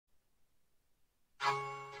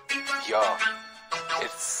Yo,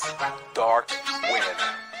 it's Dark Wind.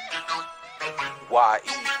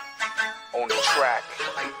 YE on the track.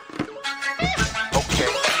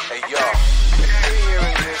 Okay, hey yo, if you're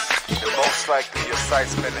hearing this, then most likely your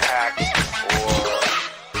site's been hacked, or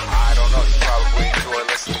I don't know, you probably enjoy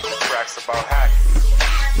listening to tracks about hacking.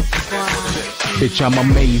 Bitch, I'm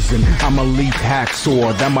amazing, I'm a elite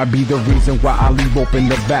hacksaw. That might be the reason why I leave open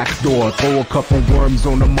the back door. Throw a couple worms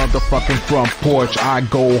on the motherfucking front porch. I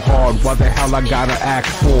go hard, why the hell I gotta act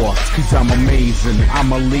for? Cause I'm amazing,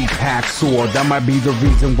 I'm a elite hacksaw. That might be the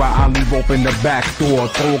reason why I leave open the back door.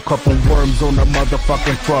 Throw a couple worms on the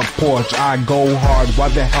motherfucking front porch. I go hard, why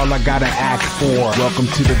the hell I gotta act for? Welcome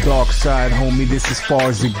to the dark side, homie, this as far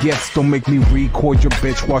as it gets. Don't make me record your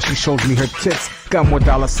bitch while she shows me her tits. Got more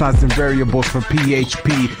dollar signs than variables for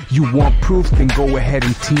PHP. You want proof? Then go ahead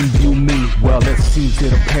and team view me. Well, it seems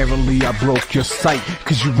that apparently I broke your site,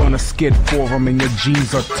 cause you run a skid forum and your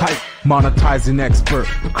jeans are tight. Monetizing expert,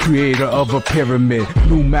 creator of a pyramid.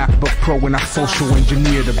 New MacBook Pro and I social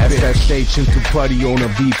engineered a bit. SSH into putty on a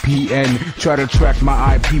VPN. Try to track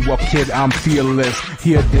my IP, well kid, I'm fearless.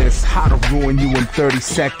 Hear this, how to ruin you in 30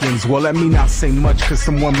 seconds. Well, let me not say much cause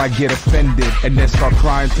someone might get offended and then start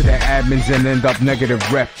crying to their admins and end up negative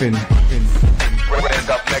repping.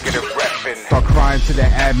 Start crying to their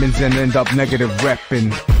admins and end up negative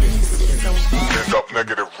repping.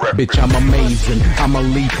 Bitch, I'm amazing, I'm a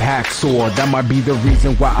elite hacksaw. That might be the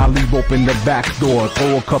reason why I leave open the back door.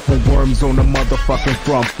 Throw a couple worms on the motherfucking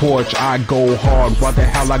front porch. I go hard, why the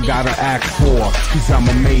hell I gotta act for? Cause I'm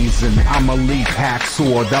amazing, I'm a elite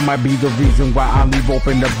hacksaw. That might be the reason why I leave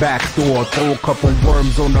open the back door. Throw a couple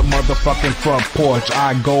worms on the motherfucking front porch.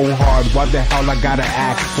 I go hard, why the hell I gotta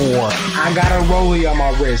act for? I got a rollie on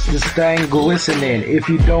my wrist, this thing glistening. If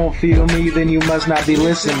you don't feel me, then you must not be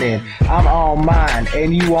listening. I'm on mine,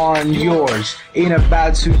 and you on yours. In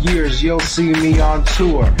about 2 years, you'll see me on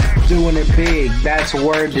tour. Doing it big, that's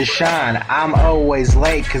word to shine. I'm always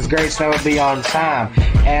late, cause greats never be on time.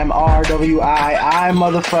 MRWII,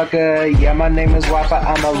 motherfucker. Yeah, my name is Wi-Fi,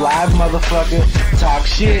 I'm a live motherfucker. Talk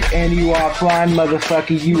shit, and you are flying,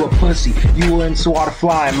 motherfucker. You a pussy, you in water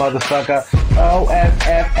flying, motherfucker. OFFLINE.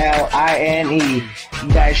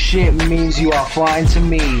 That shit means you are flying to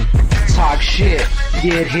me. Talk shit,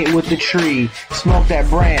 get hit with the tree. Smoke that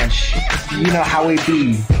branch, you know how it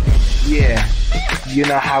be. Yeah, you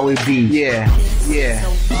know how it be. Yeah,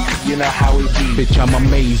 you know how it be. Bitch, I'm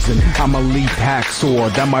amazing, I'm a elite hacksaw.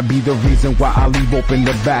 That might be the reason why I leave open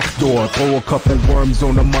the back door. Throw a couple worms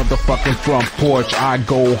on the motherfucking front porch. I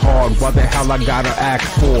go hard, why the hell I gotta act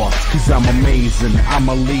for? Cause I'm amazing, I'm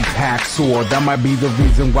a elite hacksaw. That might be the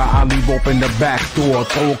reason why I leave open the back door.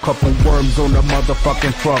 Throw a couple worms on the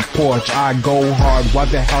motherfucking front porch. I go hard, why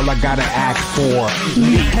the hell I gotta act for?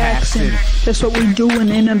 Elite haxing, that's what we doing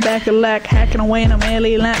in the back of lack. Hacking away in them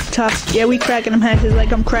LA laptops. Yeah, we cracking them hackers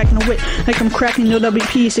like I'm cracking a whip. Like I'm cracking your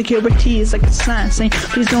WP securities like a sign saying,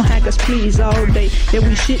 please don't hack us, please, all day. Yeah,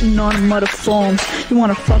 we shitting on them other forms. You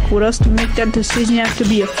wanna fuck with us to make that decision, you have to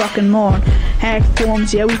be a fucking moron. Hack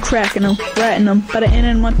forms, yeah, we cracking them, ratting them. By the end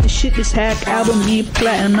of the month, this shit, this hack album be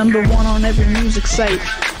platinum. #1 on every music site.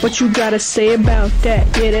 What you gotta say about that?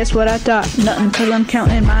 Yeah, that's what I thought. Nothing, cause I'm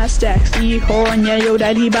counting my stacks. And yeah, yo,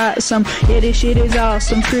 that he bought some. Yeah, this shit is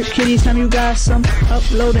awesome. Trip kitties, time you got some.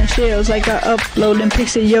 Uploading shells like I uploading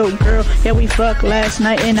pics of yo girl. Yeah, we fucked last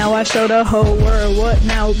night and now I show the whole world. What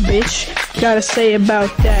now, bitch? Gotta say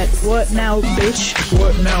about that. What now, bitch?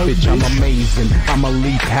 What now, bitch? I'm amazing, I'm a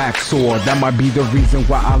elite hacksaw. That might be the reason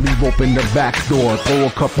why I leave open the back door. Throw a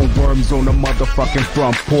couple worms on the motherfucking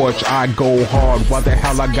front porch. I go hard, why the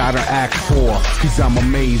hell I gotta act for? Cause I'm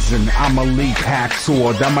amazing, I'm a elite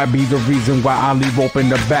hacksaw. That might be the reason why I leave open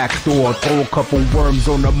the back door. Throw a couple worms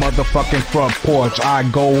on the motherfucking front porch. I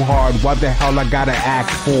go hard, why the hell I gotta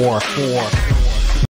act for?